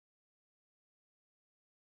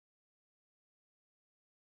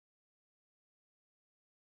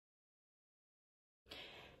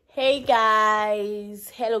Hey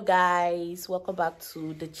guys, hello guys, welcome back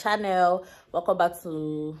to the channel, welcome back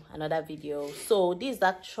to another video. So this is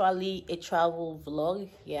actually a travel vlog.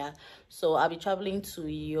 So I'll be traveling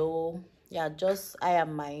to I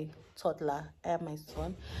am my toddler, I am my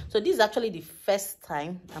son. So this is actually the first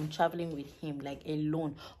time I'm traveling with him, like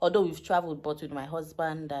alone, although we've traveled both with my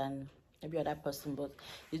husband and maybe other person, but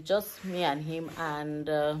it's just me and him. And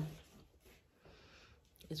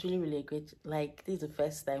it's really great. Like, this is the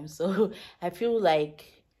first time, so I feel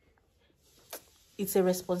like it's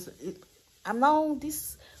a I'm now,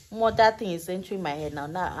 this mother thing is entering my head now.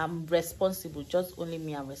 I'm responsible, just only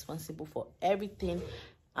me. I'm responsible for everything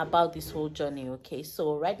about this whole journey. Okay,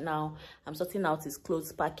 so right now I'm sorting out his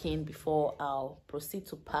clothes, packing before I'll proceed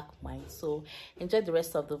to pack mine. So enjoy the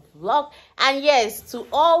rest of the vlog. And yes, to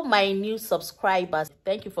all my new subscribers,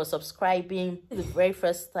 thank you for subscribing. This is the very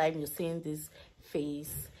first time you're seeing this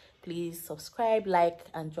face. Please subscribe, like,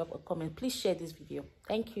 and drop a comment. Please share this video.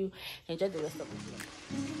 Thank you. Enjoy the rest of the video.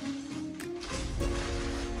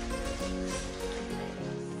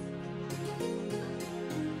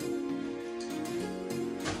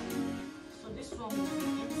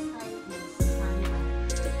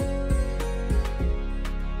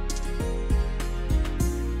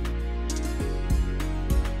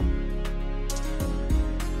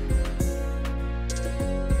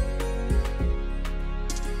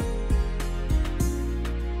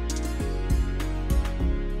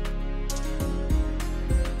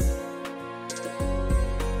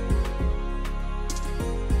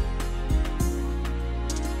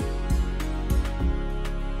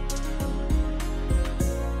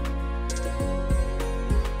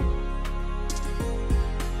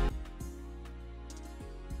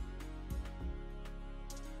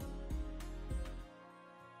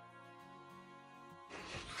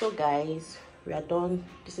 So guys, we are done.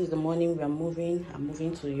 This is the morning. We are moving. I'm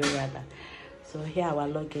moving to Yorada. So here our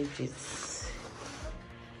luggage is.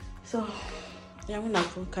 So yeah, I'm gonna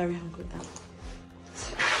go carry and go down.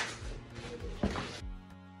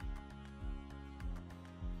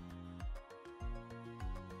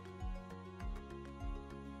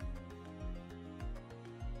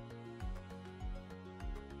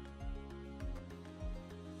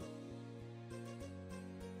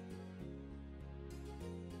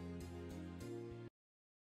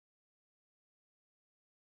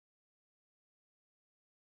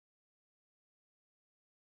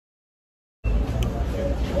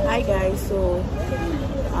 Hi guys, so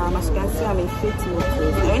as you can see, I'm in Faith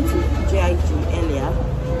Motors. I went to GIG earlier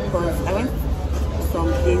because I went some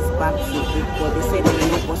days back to it, but they said there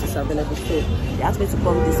were no buses available, so they asked me to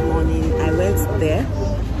come this morning. I went there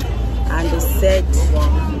and they said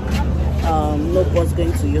no bus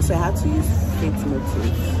going to you, so I had to use Faith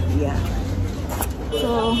Motors. Yeah,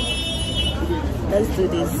 so let's do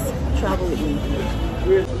this. Travel with me.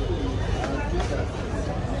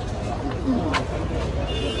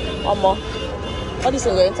 Omo, all this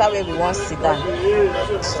is going to where we want to sit down.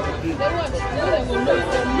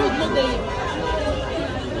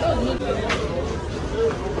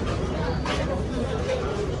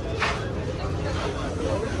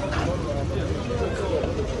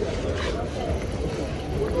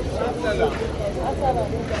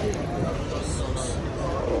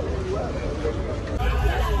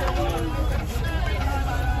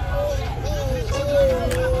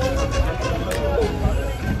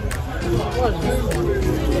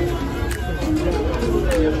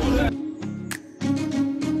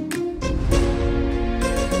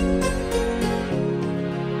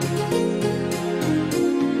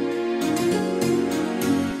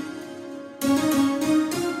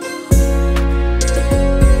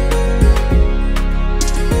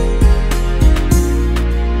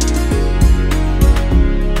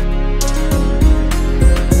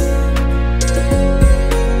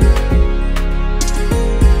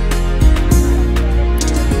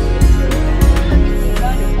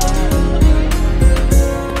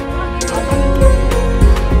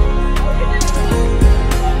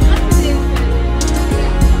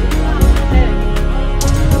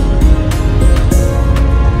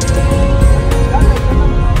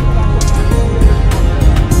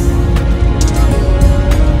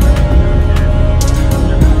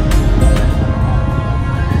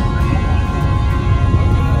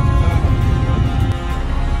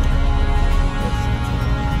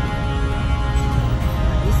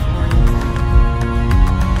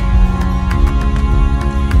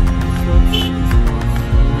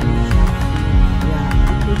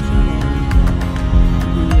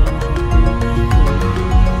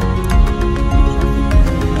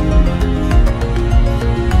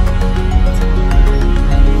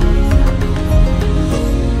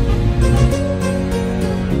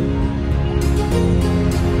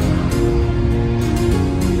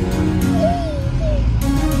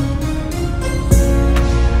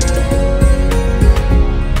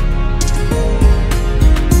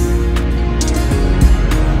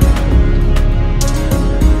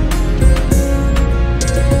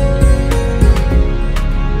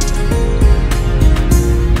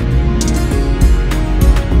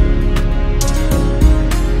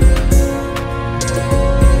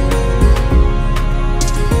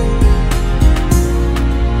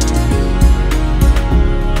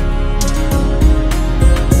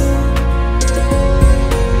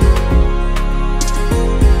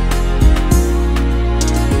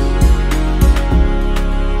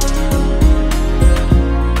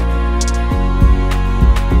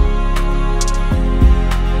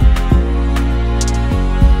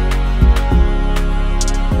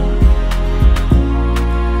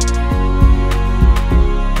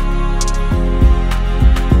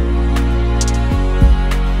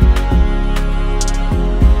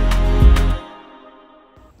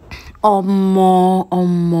 Hey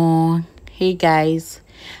guys,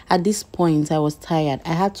 at this point I was tired.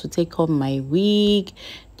 I had to take off my wig,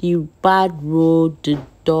 the bad road, the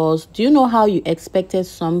dust. Do you know how you expected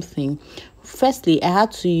something? Firstly, I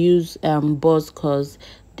had to use bus because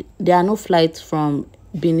there are no flights from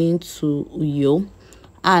Benin to Uyo,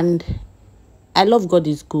 and I love God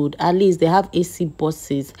is good. At least they have AC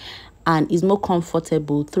buses and it's more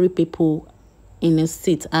comfortable. Three people in a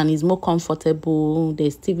seat and it's more comfortable.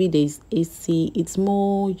 There's TV, there's AC. It's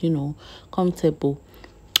more, comfortable.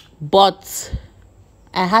 But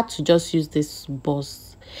I had to just use this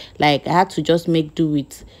bus. Like I had to just make do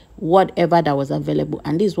with whatever that was available.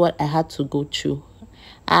 And this is what I had to go through.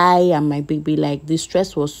 I and my baby, like the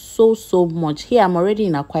stress was so much. Here I'm already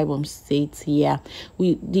in Akwa Ibom State. Here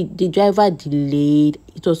the driver delayed.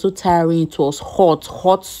 It was so tiring. It was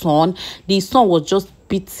hot sun. The sun was just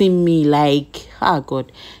beating me like,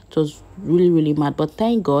 God, it was really mad. But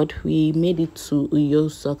thank God we made it to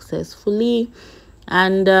Uyo successfully.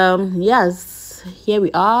 And yes, here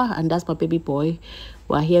we are, and that's my baby boy.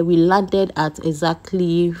 We're here. We landed at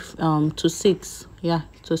exactly to 6. Yeah,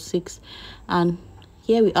 to 6. And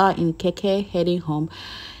here we are in Keke heading home.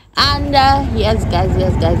 And yes guys,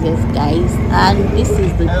 and this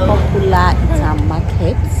is the popular Itam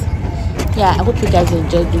market. Yeah, I hope you guys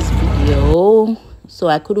enjoyed this video. So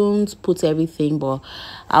I couldn't put everything, but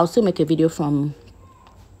I'll still make a video from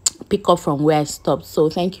pick up from where I stopped. So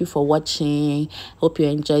thank you for watching. Hope you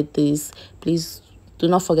enjoyed this. Please do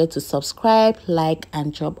not forget to subscribe, like,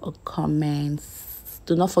 and drop a comment.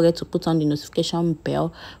 Do not forget to put on the notification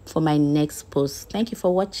bell for my next post. Thank you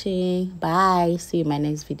for watching. Bye. See you in my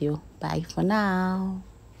next video. Bye for now.